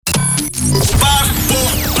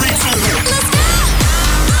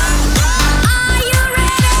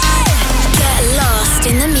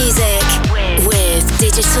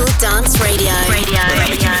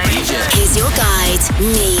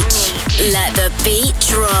Meetch, let the beat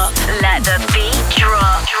drop. Let the beat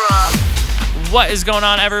drop. What is going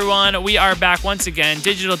on, everyone? We are back once again,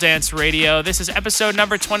 Digital Dance Radio. This is episode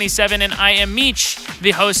number 27, and I am Meetch, the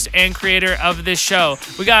host and creator of this show.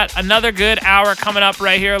 We got another good hour coming up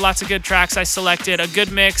right here. Lots of good tracks I selected, a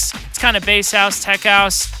good mix. It's kind of bass house, tech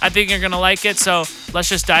house. I think you're going to like it, so let's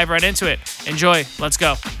just dive right into it. Enjoy. Let's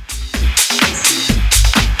go.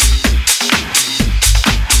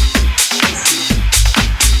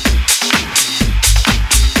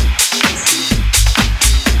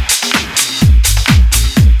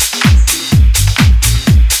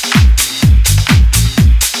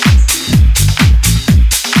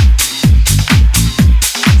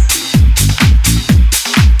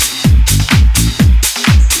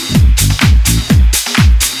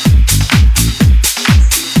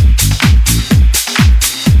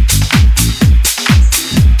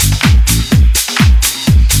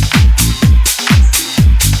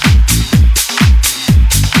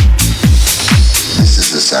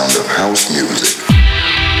 Sound of house music.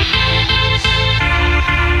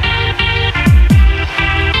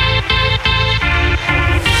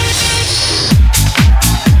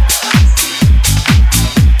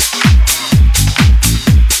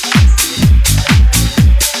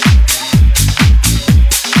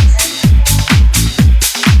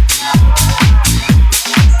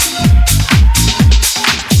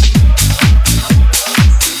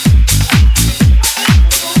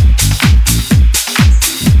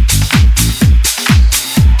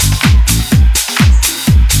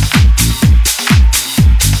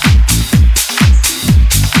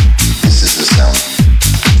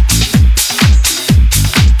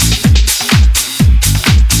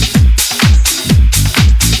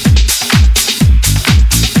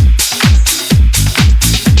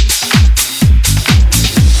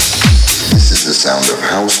 Sound of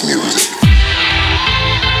house music.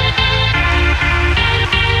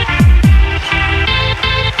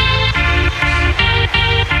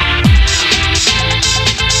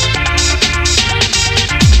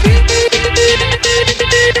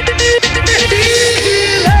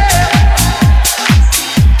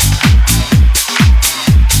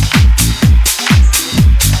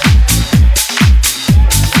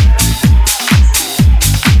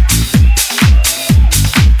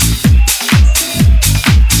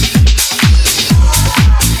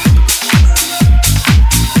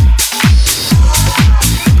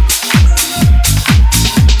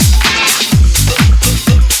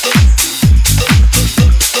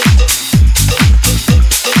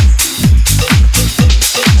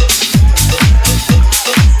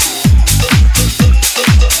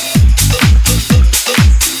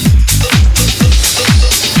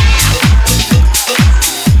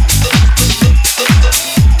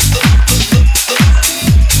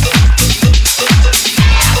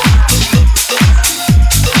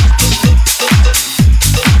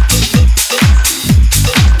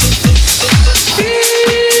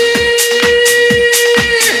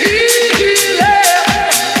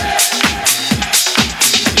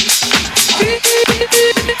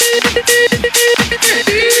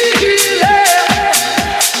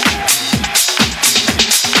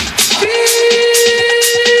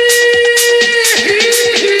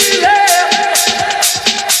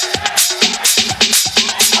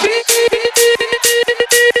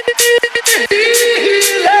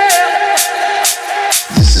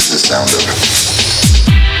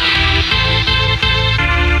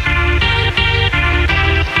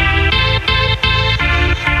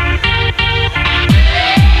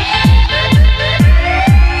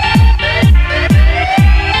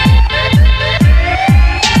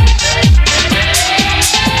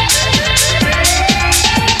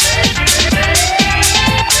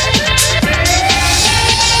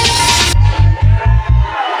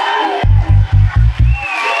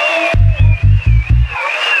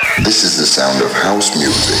 This is the sound of house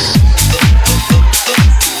music.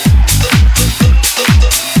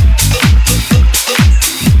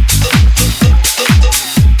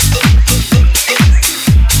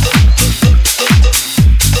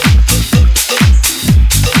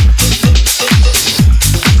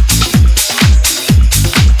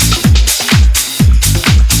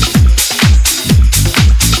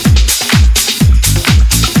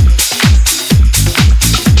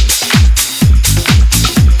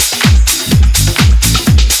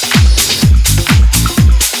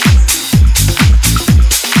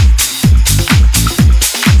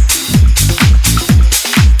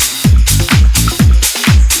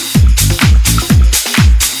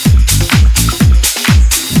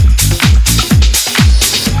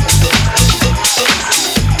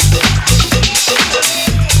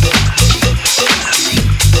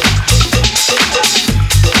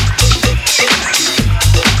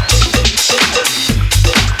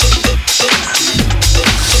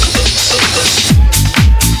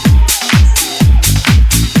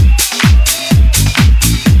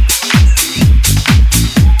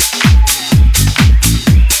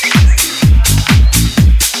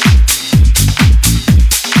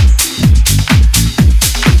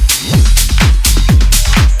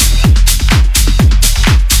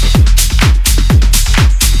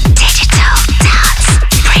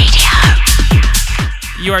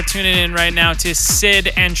 You are tuning in right now to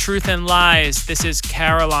Sid and Truth and Lies. This is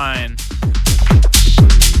Caroline.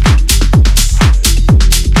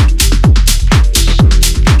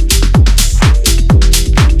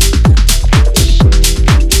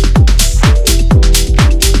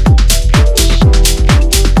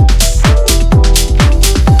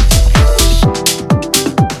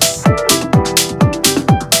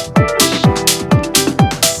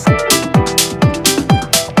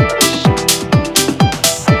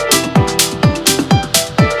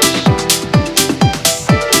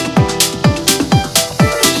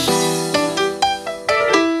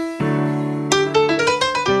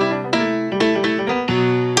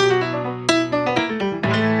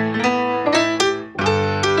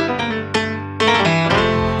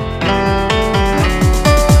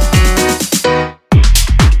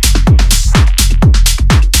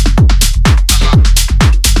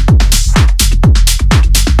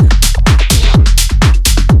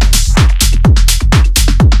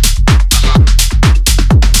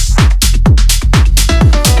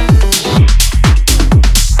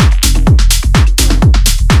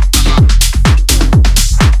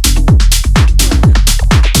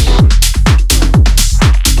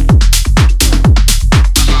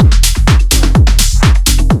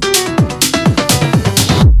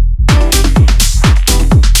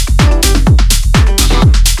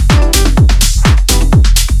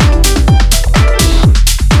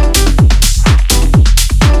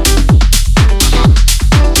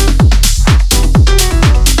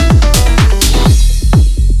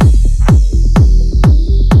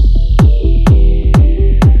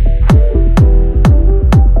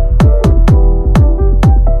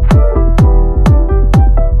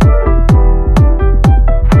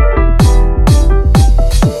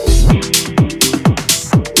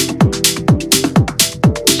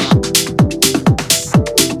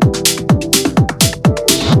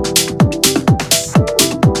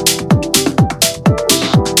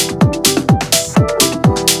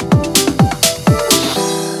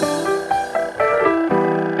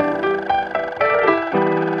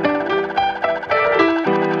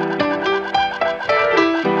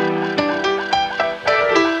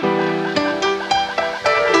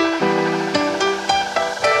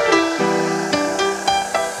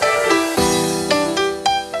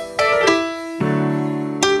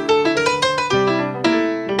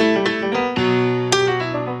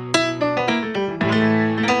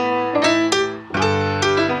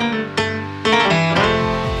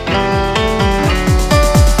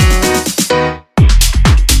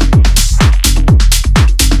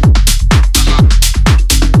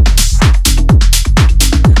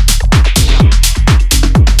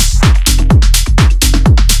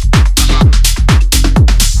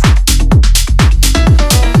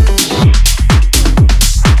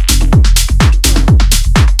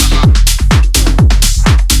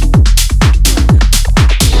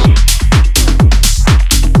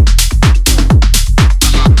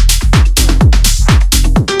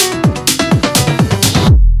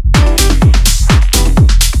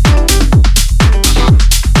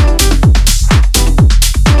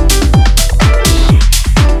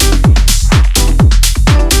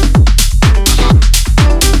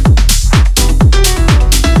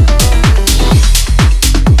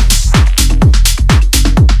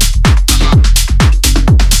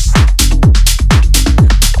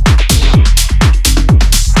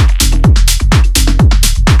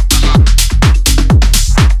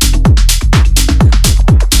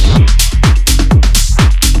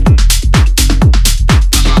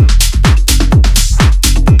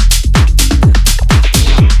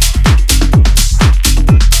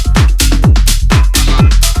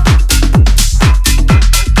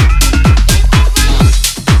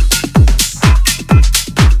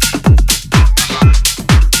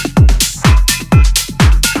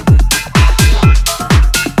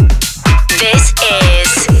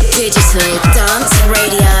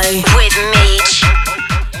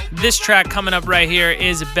 This track coming up right here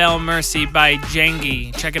is Bell Mercy by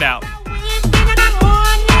Jengi. Check it out.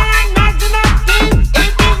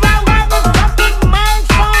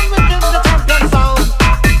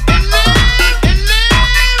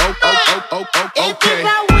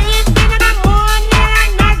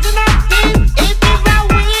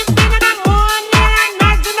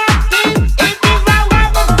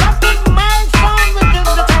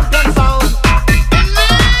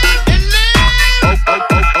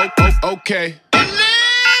 Okay. Believe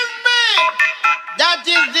me, that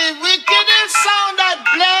is the wickedest sound that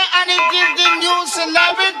play, and it gives the new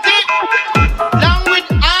celebrity. Along with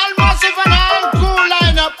all massive and all cool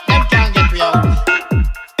lineup, them can't get me out.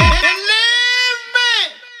 Believe me.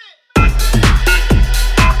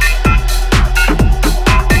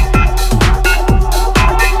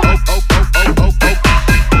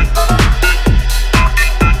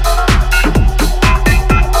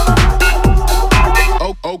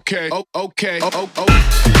 okay, okay,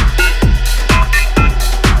 oh.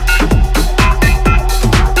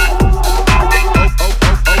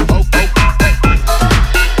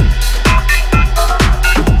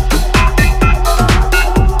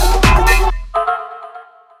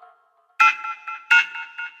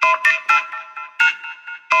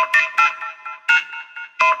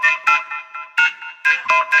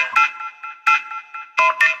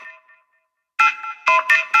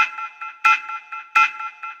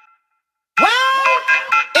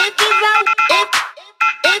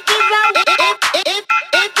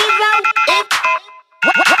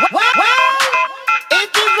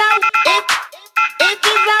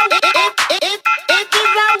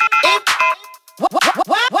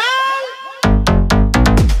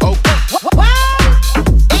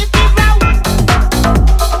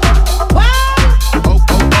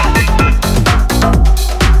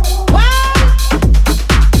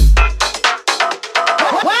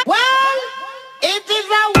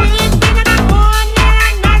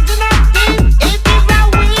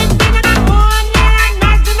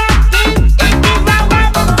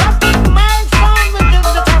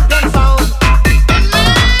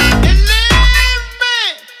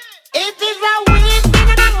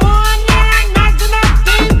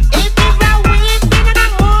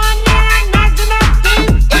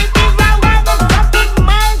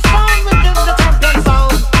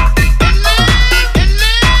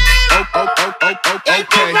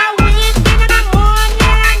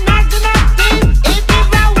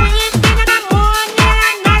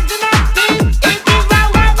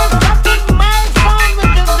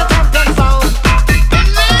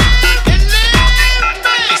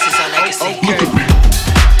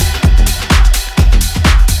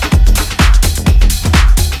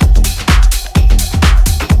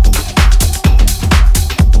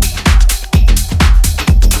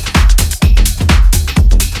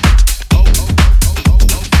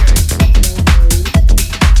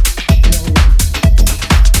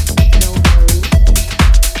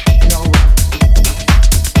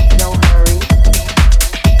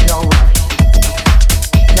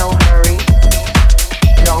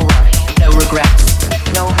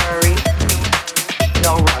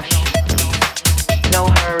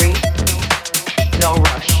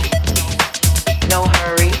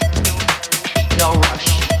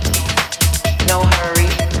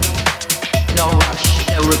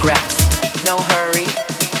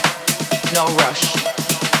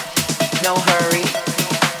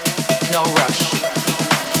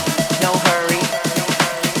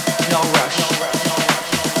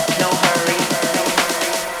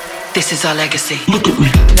 This is our legacy. Look at me.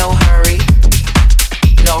 No hurry,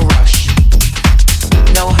 no rush.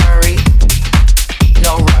 No hurry,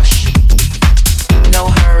 no rush. No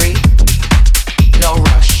hurry, no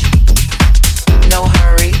rush. No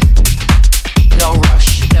hurry, no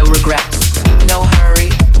rush. No regrets. No hurry,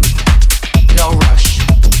 no rush.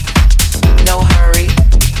 No hurry,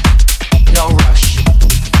 no rush.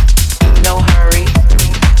 No hurry, no rush. No hurry,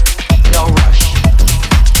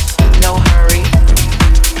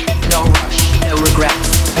 no rush. No regrets.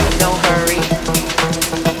 No hurry,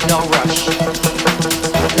 no rush.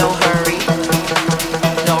 No hurry,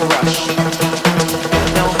 no rush.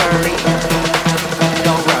 No hurry,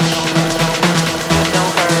 no rush. No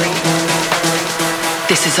hurry.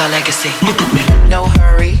 This is our legacy. Look at me. No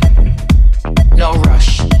hurry, no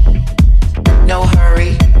rush. No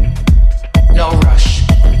hurry, no rush.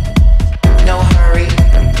 No hurry,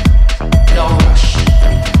 no rush.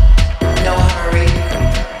 No hurry,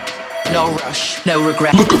 no rush. No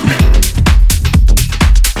regret. Look at me.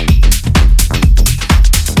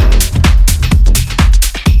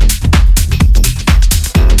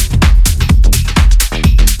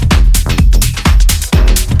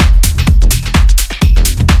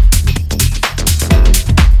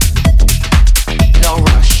 No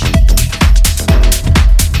rush.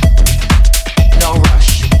 No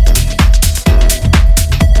rush.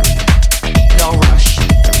 No rush.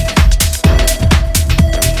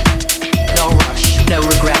 No rush. No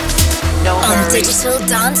regrets. No On hurry. Digital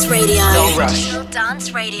Dance Radio. No rush. Digital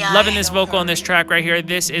Dance Radio. Loving this vocal on this track right here.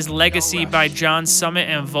 This is Legacy by John Summit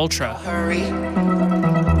and Voltra. Hurry.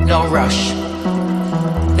 No rush.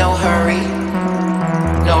 No hurry.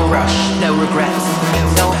 No rush. No regrets.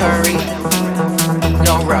 No hurry.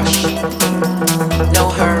 No rush. No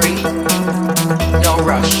hurry. No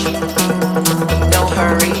rush. No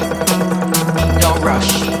hurry. No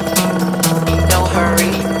rush. No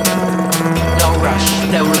hurry. No rush.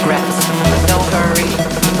 No regrets. No hurry.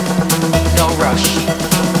 No rush.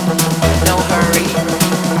 No hurry.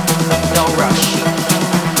 No rush.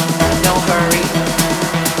 No hurry.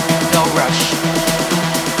 No rush.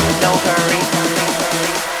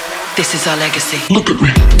 This is our legacy. Look at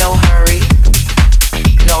me. No hurry,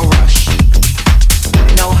 no rush.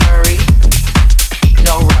 No hurry,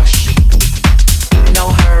 no rush. No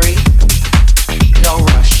hurry, no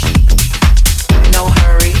rush. No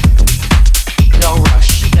hurry, no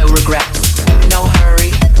rush. No regrets. No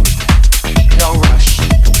hurry, no rush.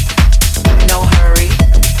 No hurry,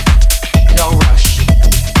 no rush.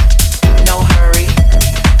 No hurry,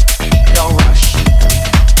 no rush.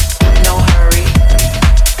 No hurry,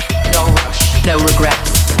 no rush. No regrets.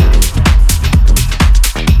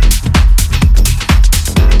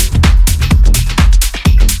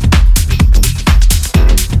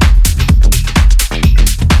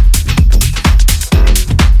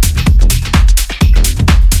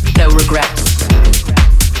 No regrets.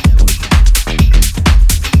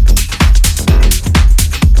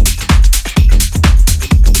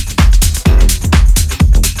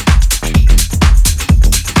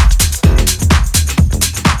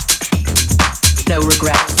 No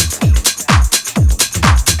regrets.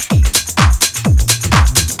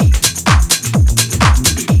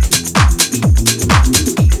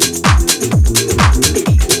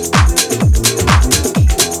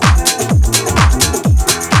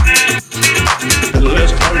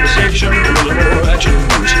 Less conversation, a little more action.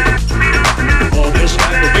 All this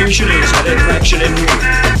aggravation is satisfaction in me. A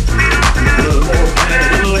little more pain, a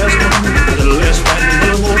little less fun. A little less pain, a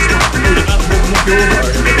little more fun. Hold it up, open up your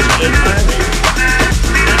heart, and it's satisfying me.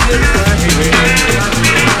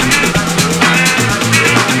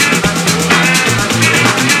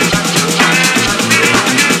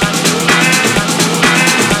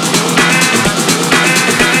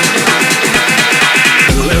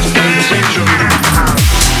 Less conversation.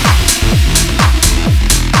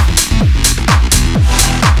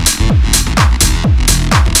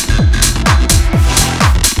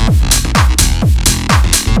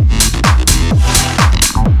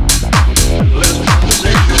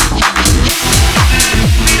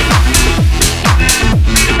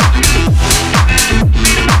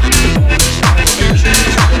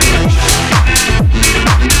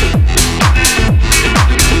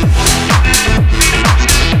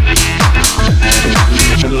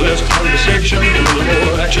 Less conversation, a little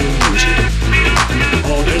more action.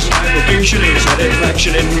 All this aggravation is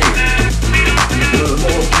satisfaction in me. A little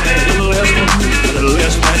more pain, a little less fun. A little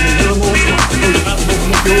less pain, a little more fun. Hold it up,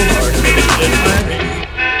 open up your heart, and it's satisfying me.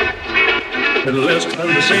 A little less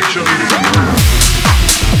conversation.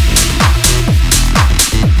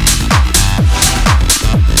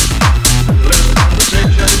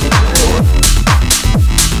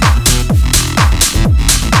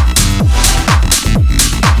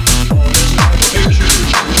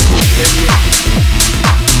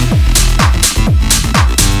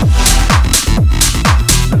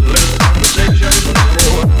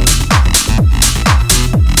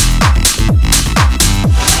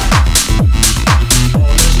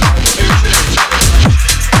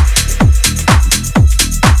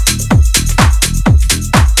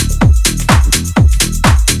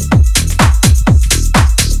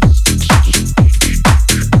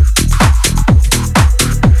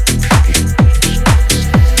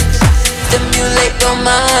 Stimulate your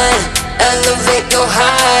mind, elevate your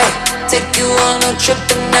high. Take you on a trip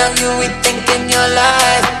and now you're rethinking your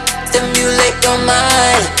life. Stimulate your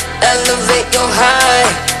mind, elevate your high.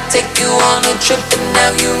 Take you on a trip and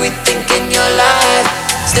now you're rethinking your life.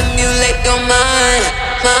 Stimulate your mind,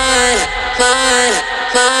 mind, mind,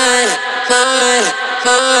 mind, mind, mind,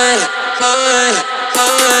 mind, mind,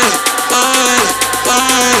 mind, mind,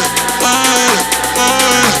 mind,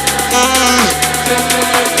 mind, mind.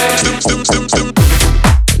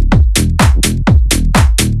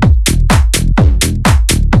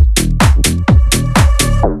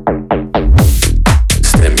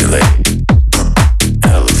 Stimulate,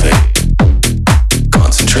 elevate,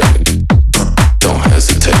 concentrate, don't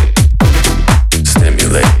hesitate.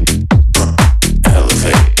 Stimulate,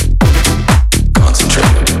 elevate,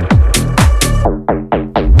 concentrate.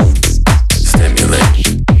 Stimulate,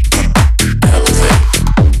 elevate,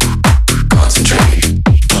 concentrate,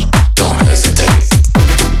 don't hesitate.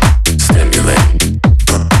 Stimulate,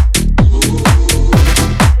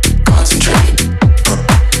 concentrate.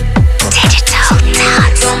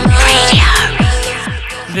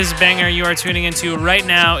 This banger you are tuning into right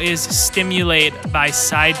now is Stimulate by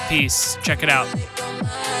Side Piece. Check it out. Elevate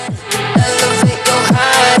your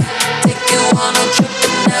high, take you on a trip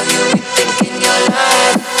and now you're rethinking your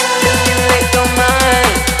life. Stimulate your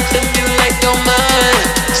mind, stimulate your mind,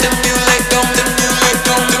 stimulate your, stimulate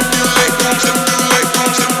your, stimulate your, stimulate your, stimulate your,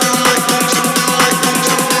 stimulate your, stimulate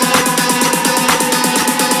your.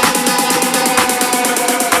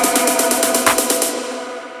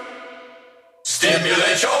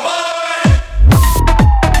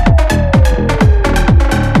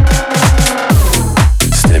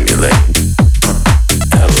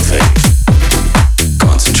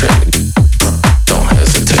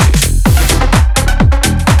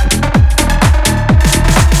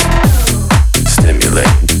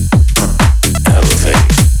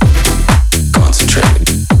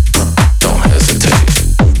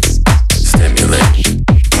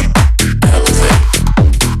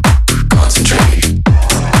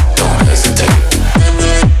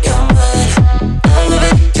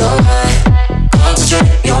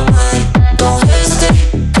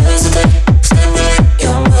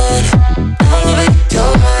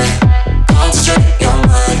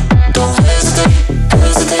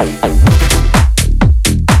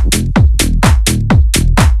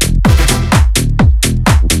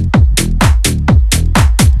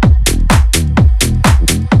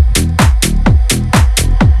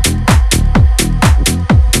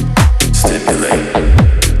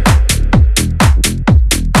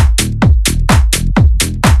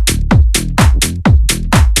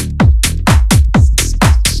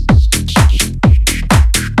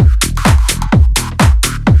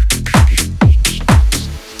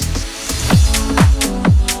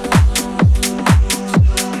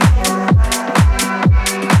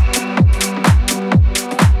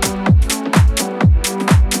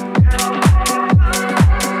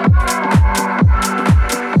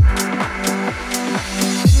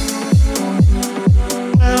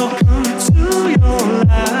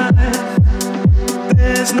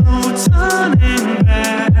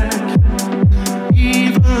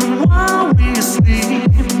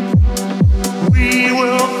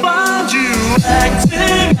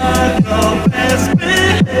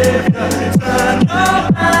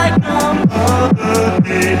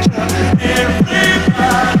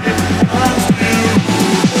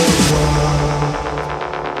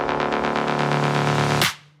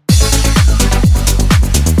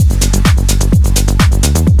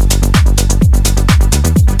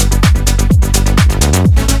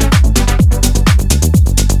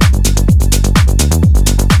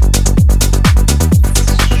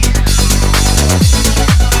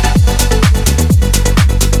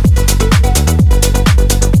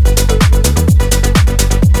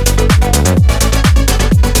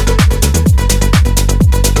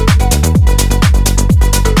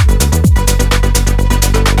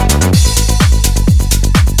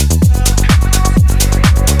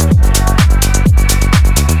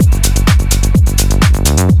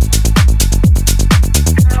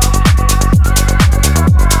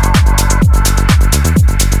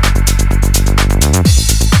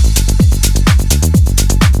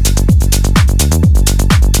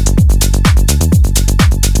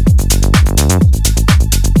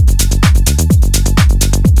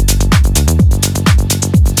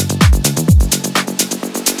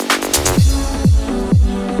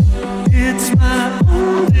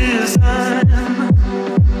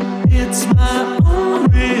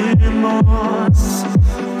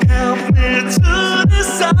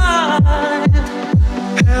 mind.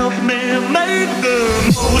 Help me make the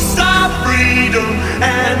most of freedom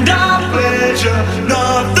and our pleasure.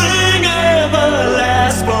 Nothing ever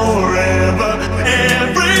lasts forever.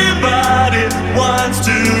 Everybody wants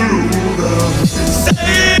to rule them.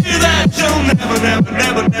 Say that you'll never, never,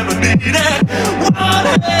 never, never need it. One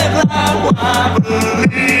headline, why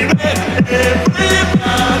believe it?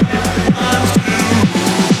 Everybody wants to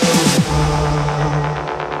rule them.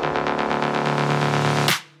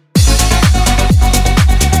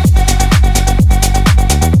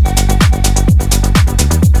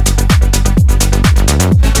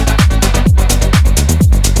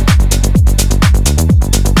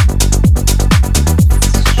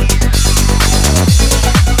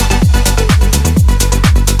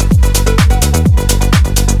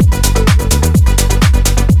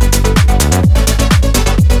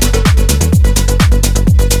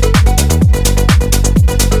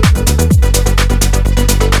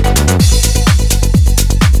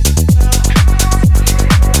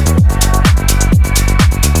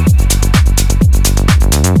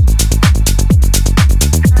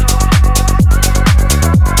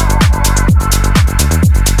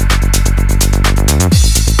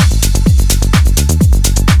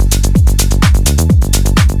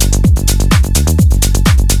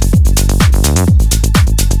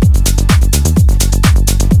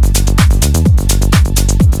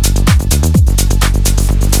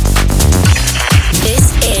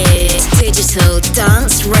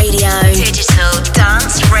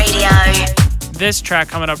 This track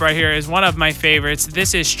coming up right here is one of my favorites.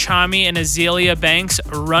 This is Chami and Azealia Banks,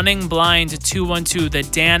 Running Blind 212, the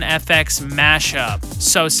Dan FX mashup.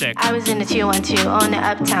 So sick. I was in the 212 on the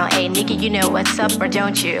uptown. Hey, nigga, you know what's up or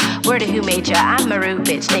don't you? Word of who made ya? I'm a rude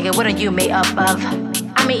bitch, nigga. What are you made up of?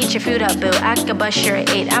 I'ma eat your food up, boo. I could bust your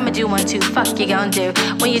 8. I'ma do 1, 2. Fuck you gon' do?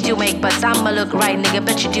 When you do make bust, I'ma look right, nigga.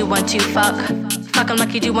 Bet you do 1, 2. Fuck. Fuck 'em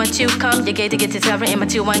like you do 1, 2. Come, you gay to get to cover in my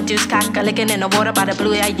 2, 1 deuce. Cock a licking in the water by the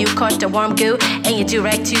blue eye. You caught the warm goo, and you do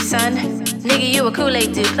rag too, son. Nigga, you a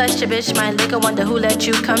Kool-Aid dude. Plus your bitch, my liquor. Wonder who let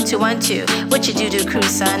you come to 1, 2. What you do, crew,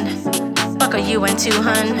 son? Fuck are you 1, 2,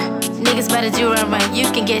 hun? Niggas better do run. You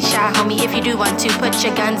can get shot, homie, if you do 1, 2. Put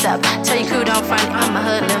your guns up. Tell your crew don't front. I'm a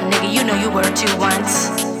hoodlum, nigga. You know you were 2 once.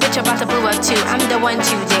 Bitch, about to blow up too. I'm the 1,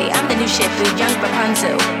 2 day. I'm the new shit, boo. Young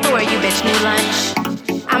Rapunzel. Who are you, bitch? New lunch.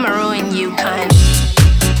 I'ma ruin you, cunt.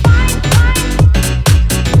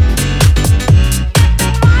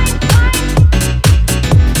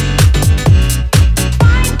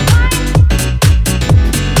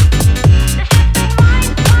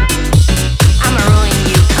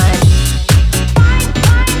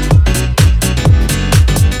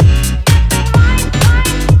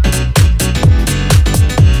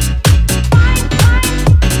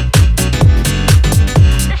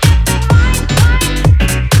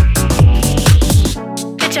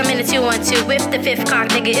 Whip the 5th cock,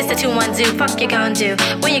 nigga, it's the 2, 1 zoo. Fuck you gon' do?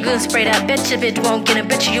 When your goon sprayed up, bet your bitch won't get him,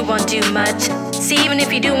 bet you won't do much. See, even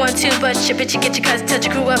if you do 1, 2, but your bitch, you get your cousin, touch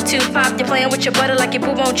your crew up too. Pop, you playing with your butter like your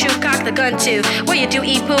boo won't you? Cock the gun too. What you do,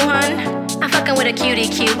 eat poo, hun? I'm fucking with a cutie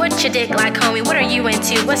cute. What's your dick like, homie? What are you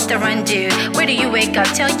into? What's the run, dude? Where do you wake up?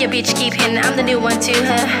 Tell your bitch keep hitting. I'm the new 1, 2,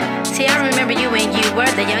 huh? See, I remember you and you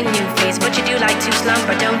were the young new face. What you do like to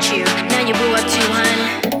slumber, don't you? Now you boo up too,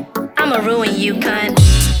 hun. I'ma ruin you, cunt.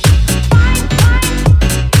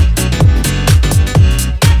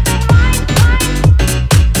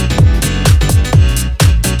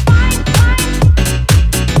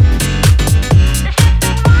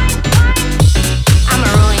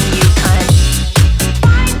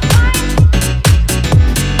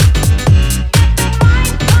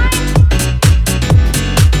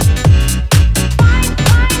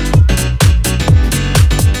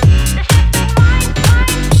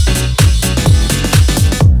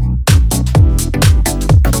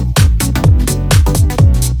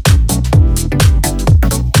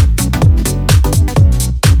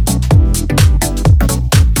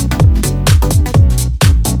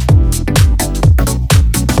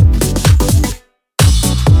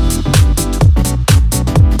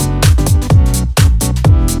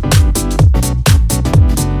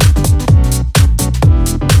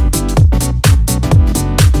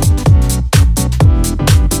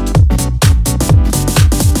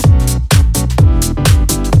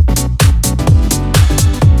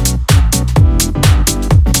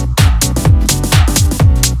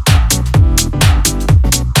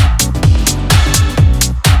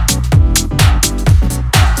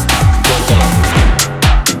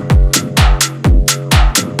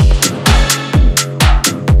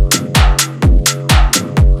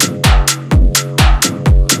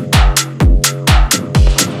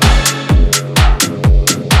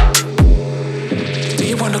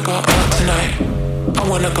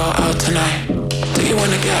 wanna go out tonight. Do you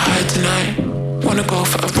wanna get high tonight? Wanna go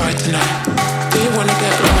for a ride tonight? Do you wanna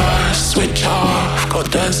get lost? Switch off, go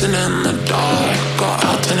dancing in the dark. Go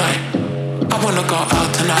out tonight. I wanna go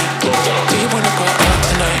out tonight. Do you wanna go out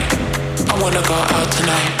tonight? I wanna go out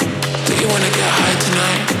tonight. Do you wanna get high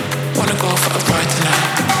tonight? Wanna go for a ride tonight?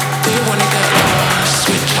 Do you wanna get lost?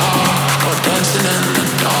 Switch off, go dancing in the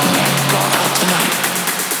dark. Go out tonight.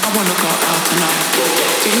 I wanna go out tonight.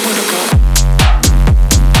 Do you wanna go?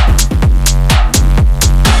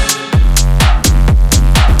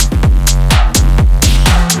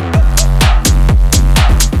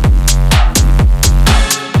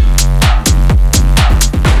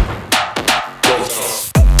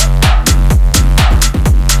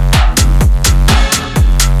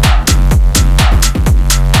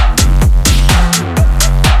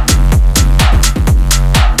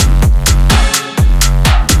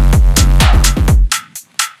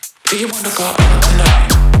 Do you wanna go out tonight?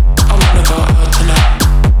 I wanna go out tonight.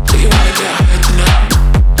 Do you wanna get high tonight?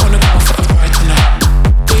 Wanna go for a ride tonight?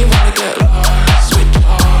 Do you wanna get lost? Switch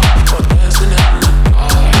off, go dancing in the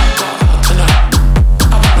dark. Go out tonight.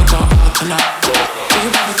 I wanna go out tonight. Do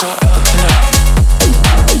you wanna go out tonight?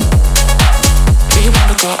 Do you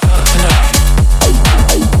wanna go out tonight?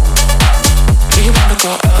 Do you wanna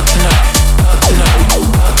go out tonight? Out tonight,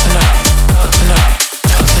 out tonight, out tonight.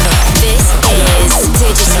 This is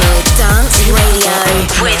Digital Dance Radio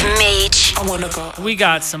with Meetch. We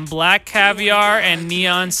got some Black Caviar and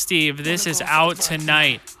Neon Steve. This is out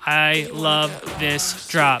tonight. I love this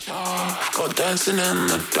drop. Go dancing in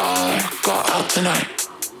the dark. Go out tonight.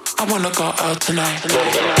 I wanna go out tonight.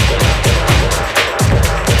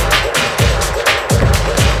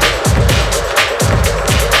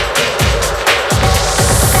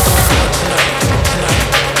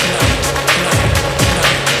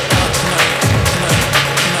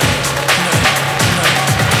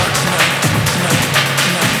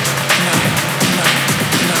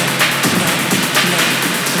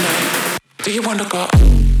 Do you wanna go?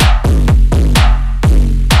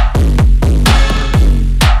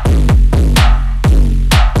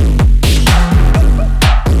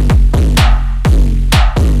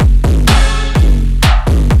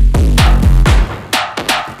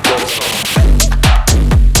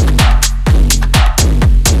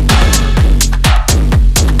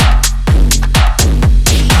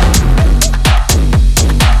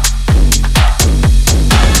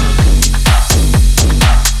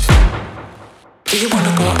 Do you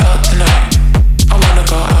wanna go out tonight? I wanna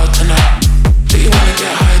go out tonight. Do you wanna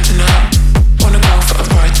get high tonight? Wanna go for a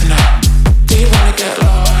ride tonight? Do you wanna get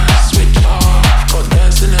lost? Switch off, go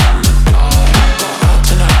dancing in the dark. Go out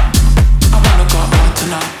tonight. I wanna go out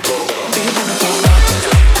tonight. Do you wanna go out tonight?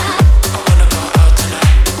 I wanna go out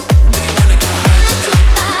tonight. Do you wanna get high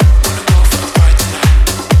tonight? Wanna go for a ride tonight?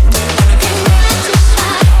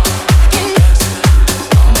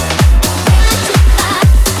 Do you wanna get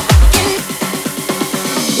lost? Switch off, go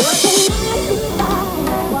dancing in the dark.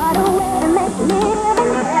 What a way to make a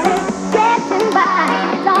living, getting by,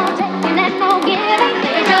 no taking and no giving.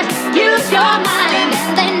 They just use your mind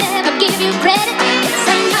and they never give you credit. It's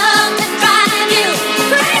enough to drive you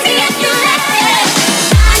crazy if you let it.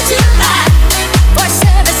 9 to 5 for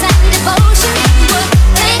service and devotion. You would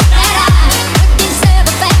think that I would deserve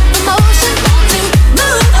a back promotion. Want to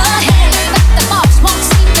move ahead, but the boss won't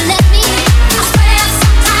seem to let me. I swear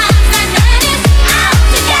sometimes that man is out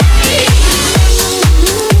to get me.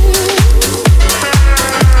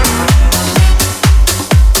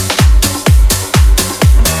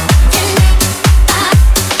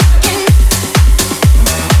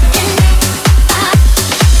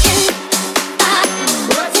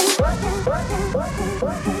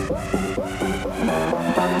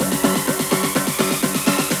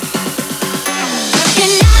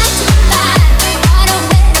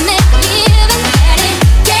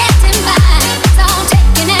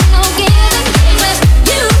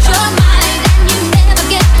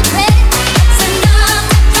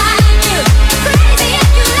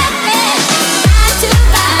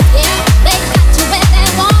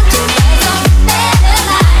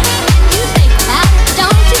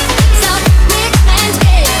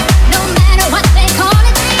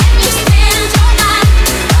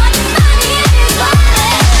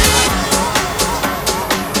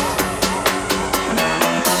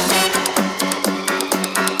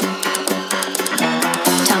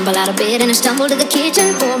 Out of bed and I stumble to the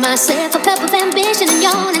kitchen, pour myself a cup of ambition and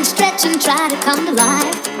yawn and stretch and try to come to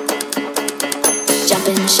life. Jump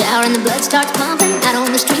in the shower and the blood starts pumping. Out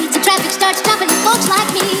on the streets the traffic starts jumping. Folks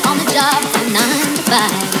like me on the job from 9 to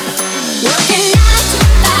 5. Working 9 to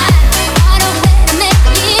 5, what a way to make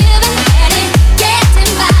a living. Getting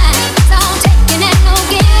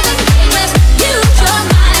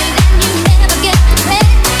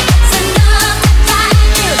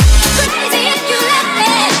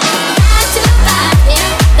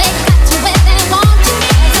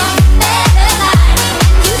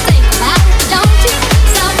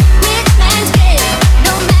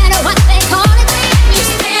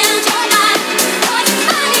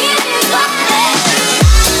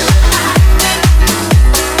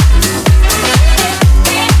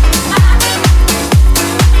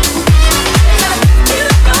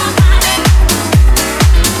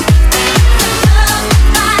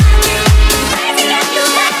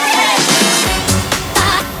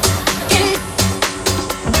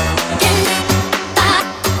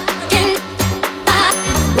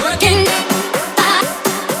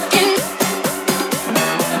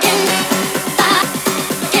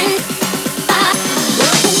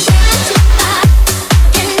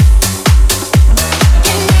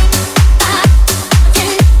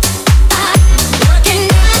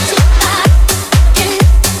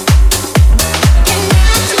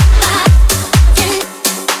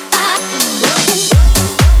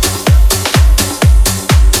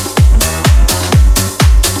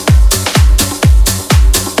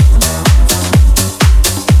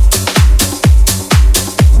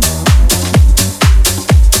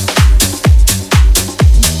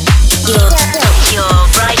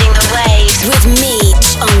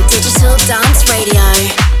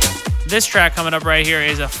this track coming up right here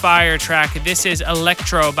is a fire track. This is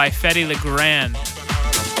Electro by Fetty Legrand.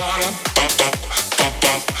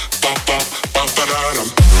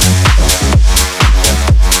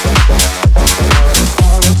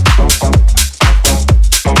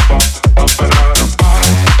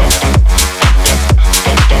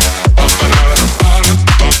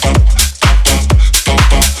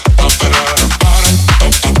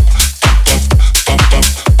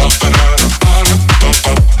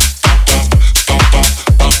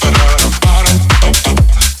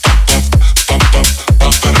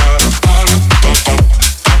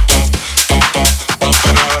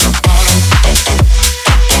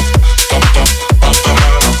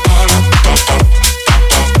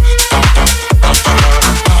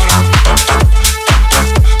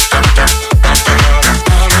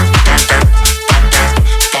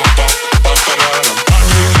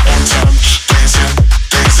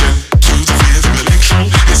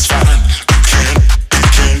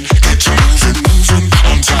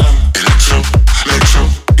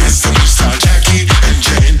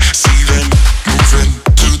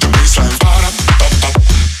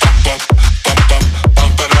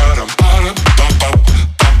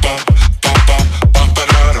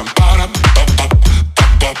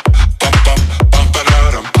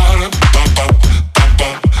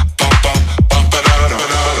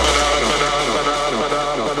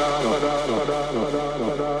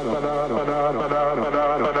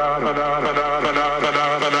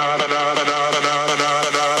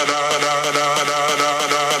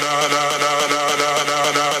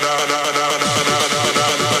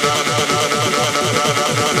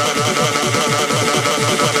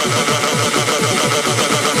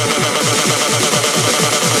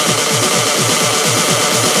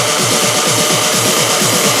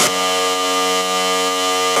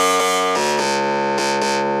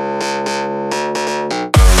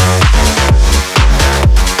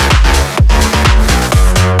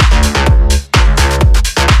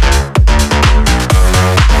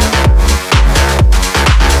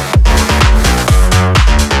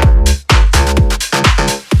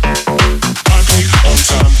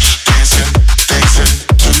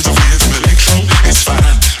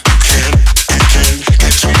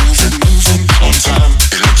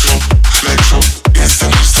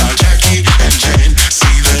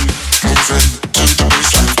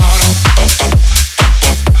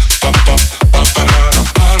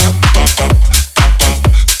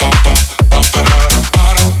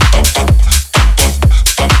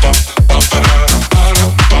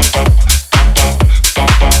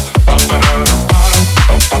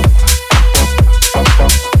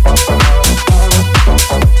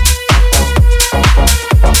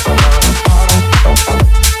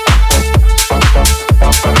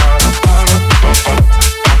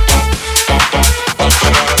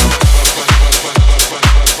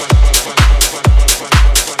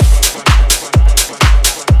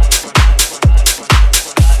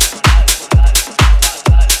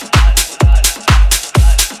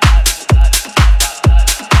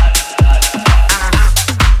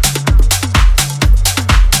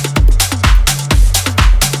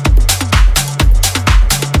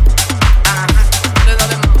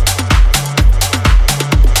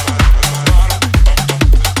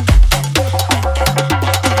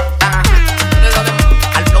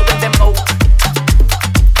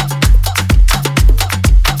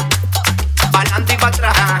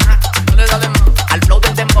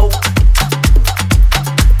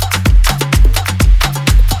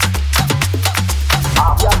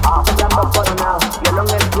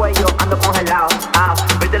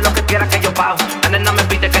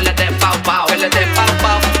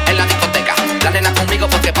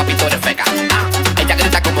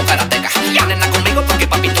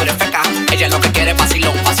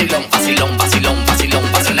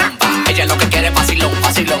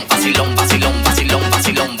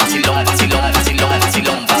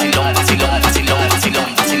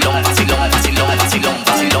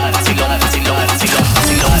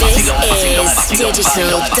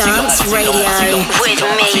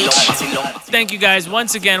 Thank you guys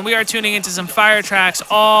once again. We are tuning into some fire tracks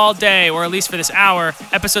all day, or at least for this hour.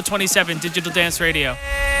 Episode 27, Digital Dance Radio.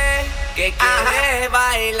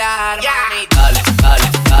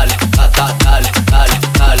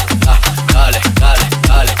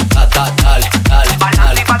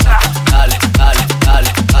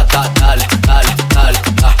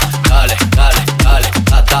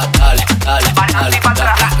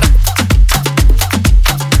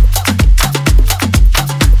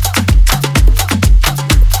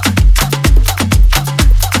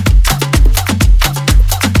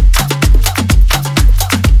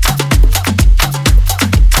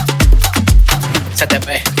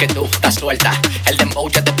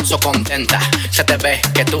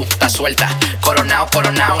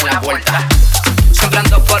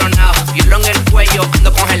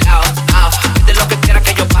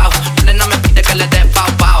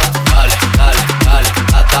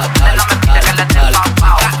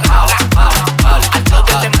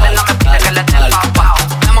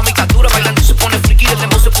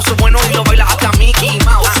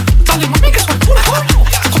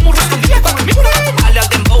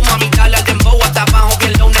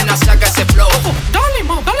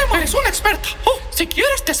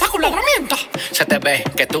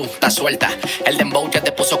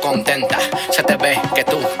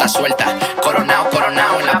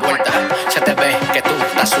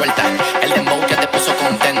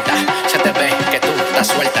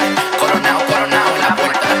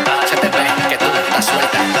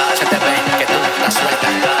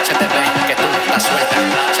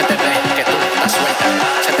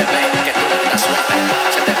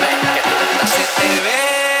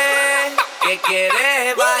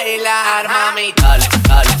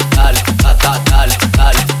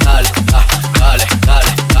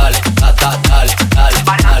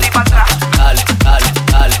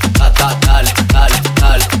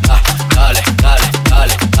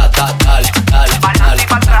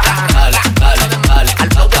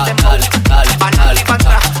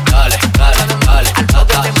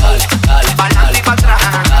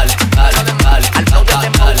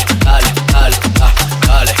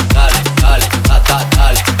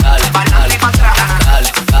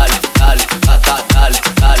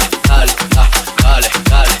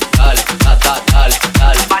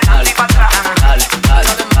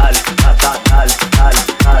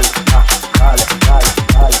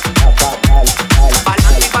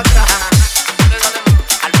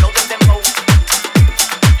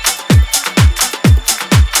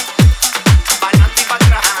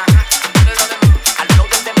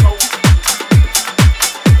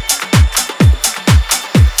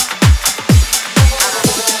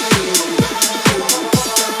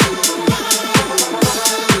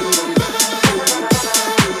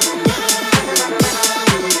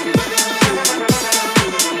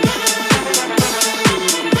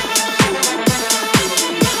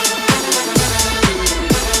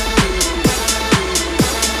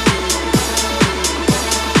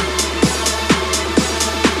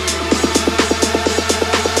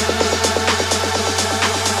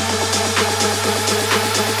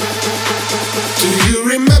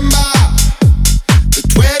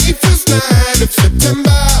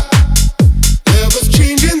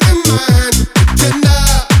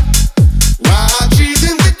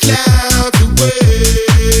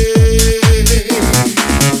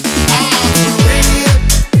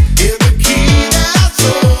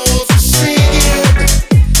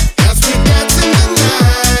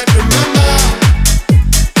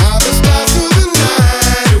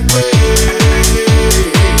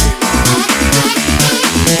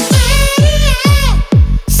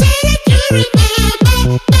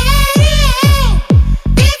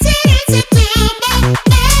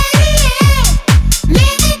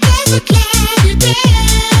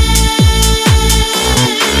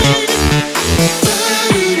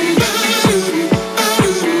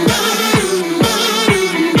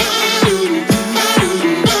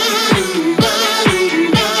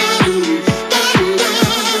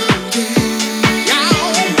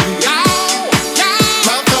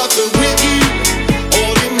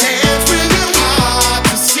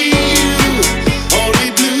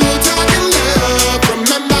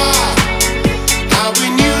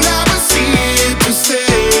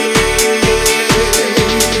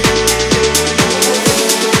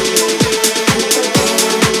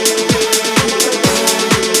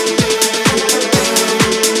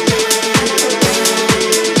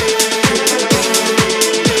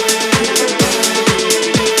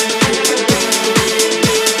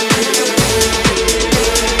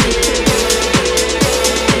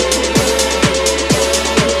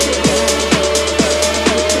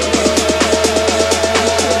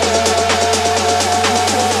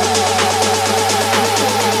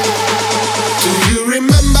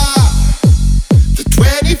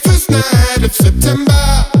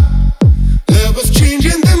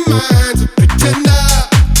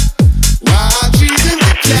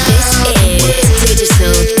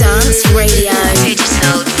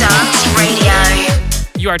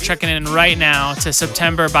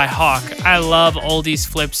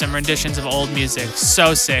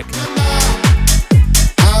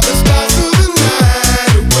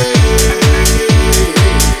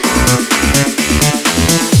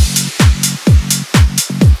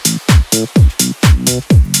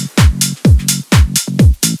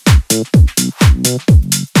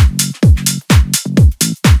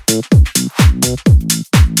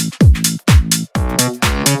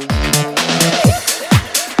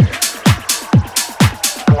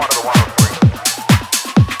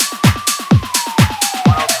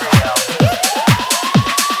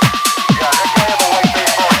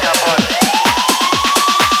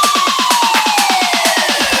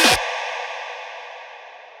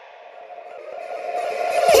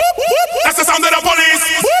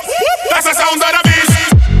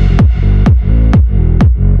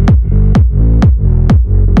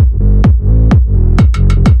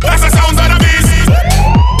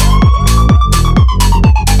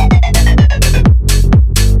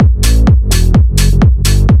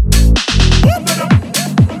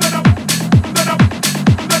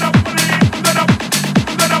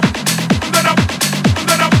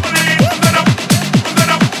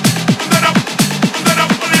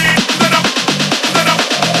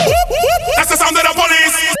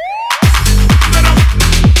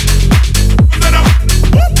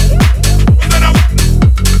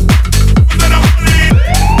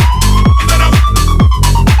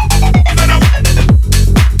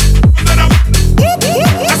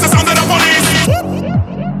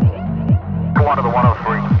 1 to the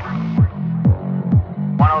 103.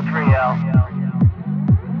 103L.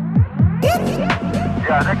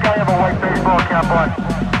 Yeah, does that guy have a white baseball cap on?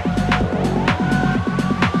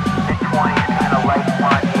 Mid-20s, kind of light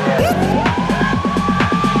blonde hair.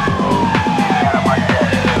 Kind of like that.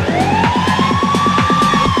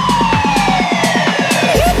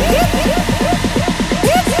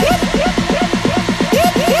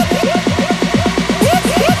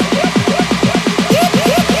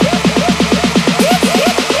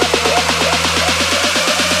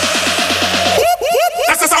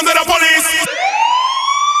 That's the sound of the police.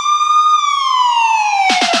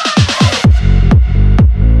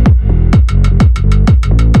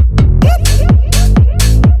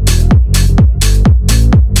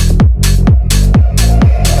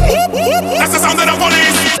 That's the sound of the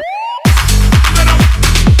police.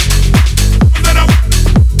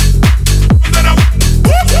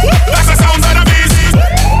 That's the sound of the beast.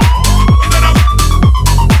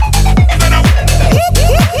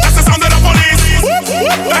 That's the sound of the police.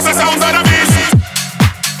 That's the sound of the beast.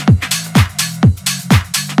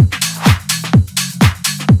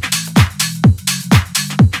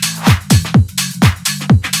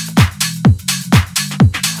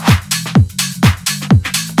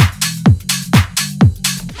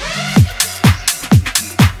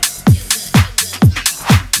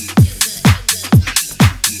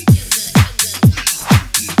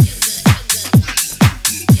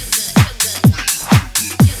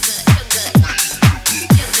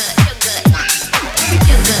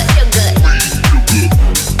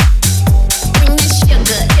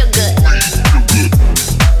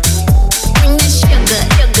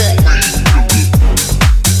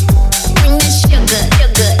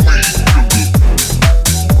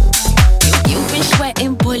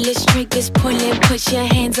 Put your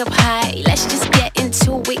hands up high. Let's just get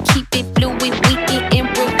into it. Keep it fluid. We can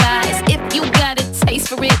improvise. If you got a taste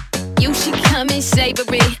for it, you should come and savor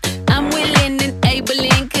it. I'm willing and able,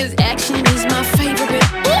 cause action is my favorite.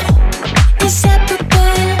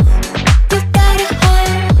 Inseparable. You gotta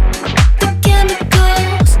hold the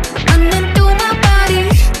chemicals running through my body.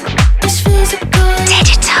 It's physical.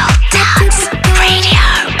 Digital Dance Radio.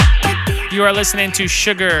 You are listening to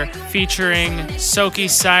Sugar featuring Soaky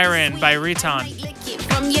Siren by Riton.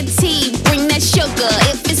 From your tea, bring that sugar.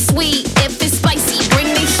 If it's sweet, if it's spicy,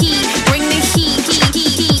 bring the heat, bring the heat.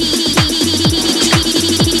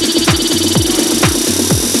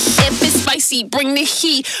 If it's spicy, bring the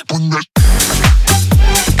heat. Bring that.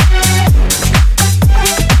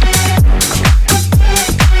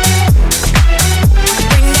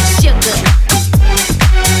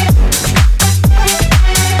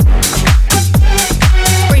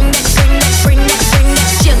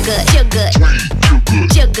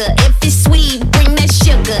 Sugar, if it's sweet, bring that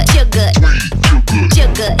sugar.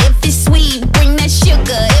 Sugar, if it's sweet, bring that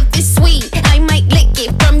sugar. If it's sweet, I might lick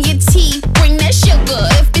it from your teeth. Bring that sugar.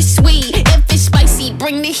 If it's sweet, if it's spicy,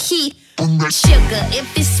 bring the heat. Sugar,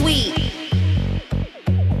 if it's sweet,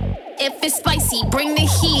 if it's spicy, bring the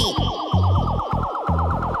heat.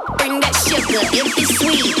 Bring that sugar. If it's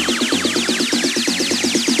sweet,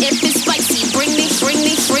 if it's spicy, bring the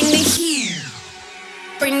heat.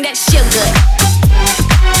 Bring that sugar.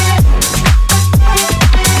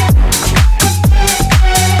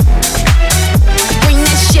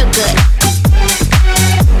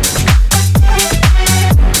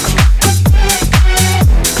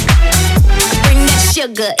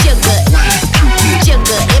 Sugar, sugar,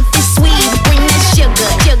 if it's sweet, bring that sugar.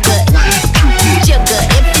 Sugar,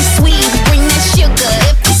 if it's sweet, bring that sugar.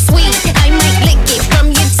 If it's sweet, I might lick it from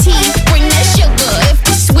your teeth. Bring that sugar. If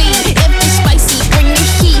it's sweet, if it's spicy, bring the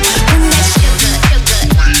heat. Bring that sugar.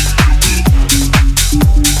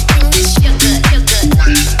 Bring that sugar.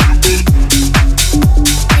 Bring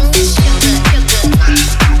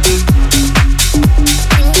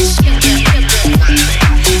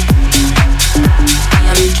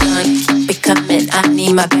that I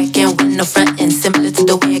need my back end with no front end. Similar to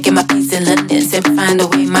the way I get my peace in London. Simplifying the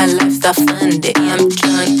way my lifestyle funded. I'm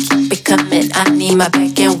drunk, keep it coming. I need my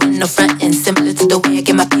back end with no front end. Similar to the way I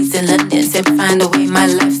get my peace in London. Simplifying the way my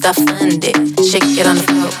lifestyle funded. Shake it on the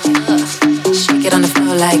floor. Shake it on the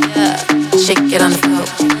floor like shake it on the floor.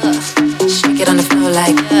 Shake it on the floor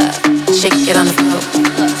like shake it on the floor.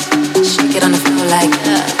 Shake it on the floor like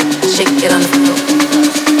shake it on the floor.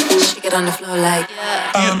 Shake it on the floor like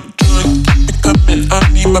I'm drunk, keep it coming. I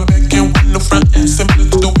need my back end with no front end. Similar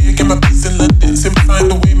to the way I get my peace in London. Simplifying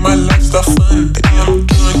the way my lifestyle funded. I'm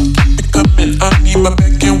drunk, keep it coming. I need my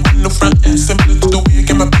back end with no front end. Similar to the way I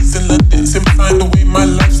get my peace in London. Simplifying the way my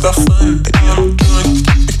lifestyle funded. I'm drunk,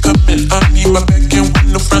 keep it coming. I need my back end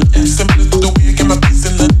with no front end. Similar to the way I get my peace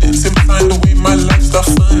in London. Simplifying the way my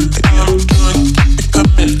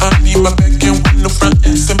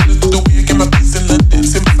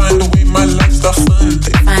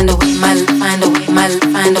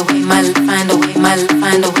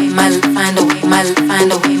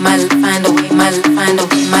find a way, find a way, find a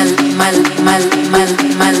way,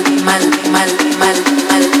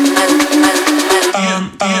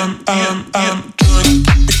 I'm drunk,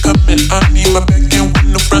 becoming, I need my back end with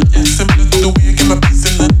no front end, similar to the way I get my peace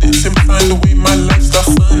in London, simply find a way, my lifestyle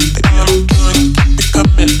fun. I'm drunk,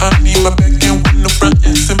 becoming, I need my back end with no front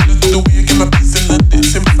end, similar to the way I get my peace in London,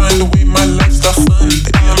 simply find a way, my lifestyle fun.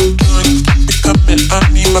 I'm drunk, becoming, I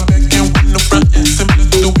need my back end with no front end, similar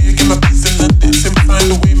to the way I get my peace in London, simply find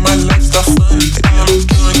a way, my lifestyle fun. I'm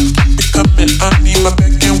drunk, becoming, I need my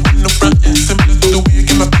back end with no front end, similar to the way I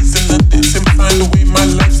get my peace in London, simply find a way, my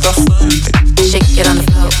lifestyle fun. Shake it on the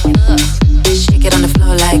floor, shake it on the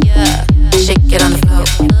floor like yeah. Shake it on the floor,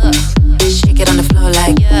 shake it on the floor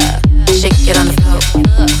like yeah. Shake it on the floor,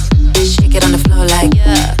 shake it on the floor like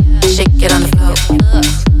yeah. Shake it on the floor,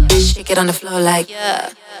 shake it on the floor like yeah.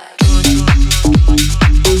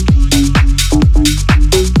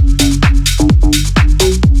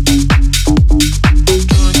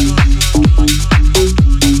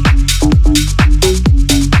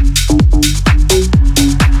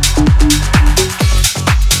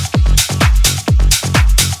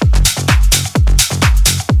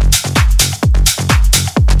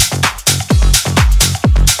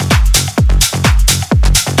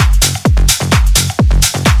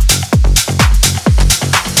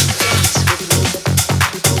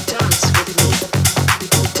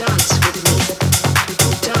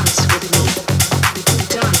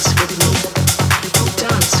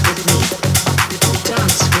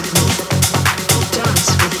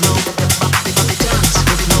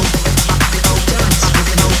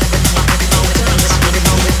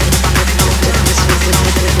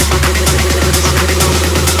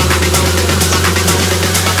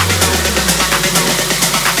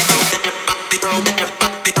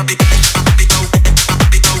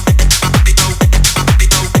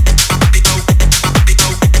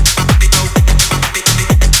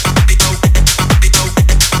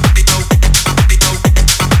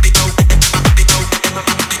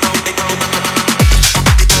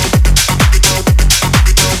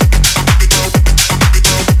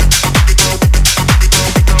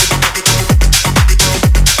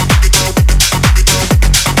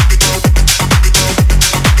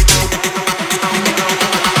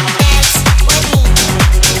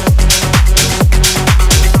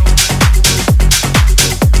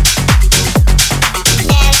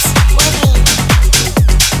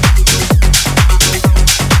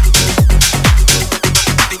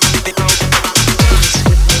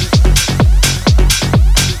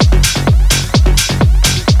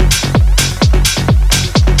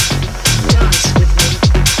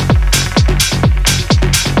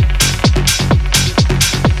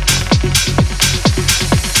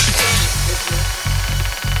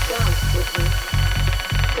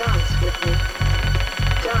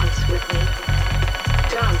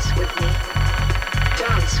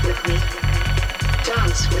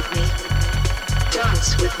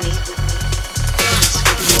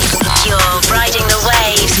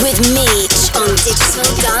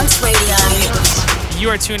 You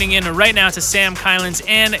are tuning in right now to Sam Kylan's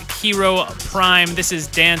and Kiro Prime. This is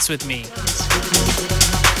Dance With Me.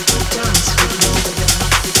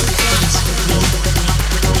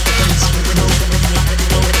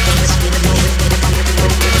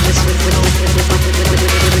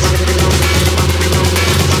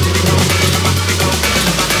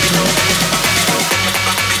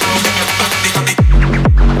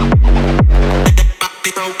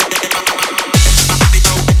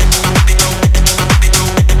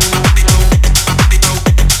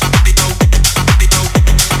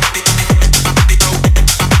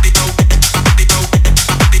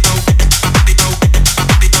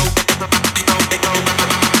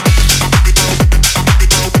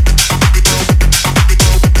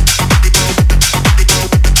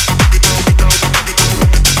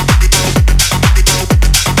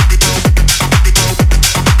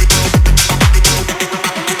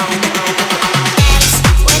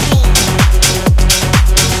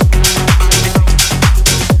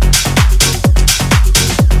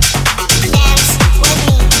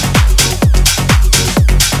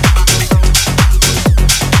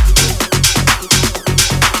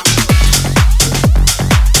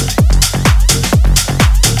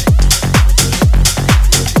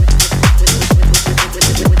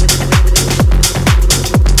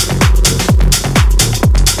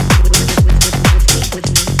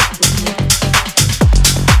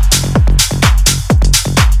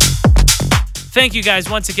 Thank you guys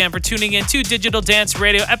once again for tuning in to Digital Dance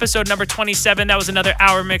Radio, episode number 27. That was another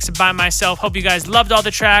hour mix by myself. Hope you guys loved all the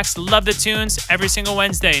tracks, loved the tunes. Every single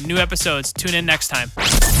Wednesday, new episodes. Tune in next time.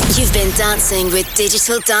 You've been dancing with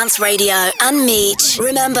Digital Dance Radio and Meetch.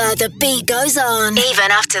 Remember, the beat goes on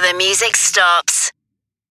even after the music stops.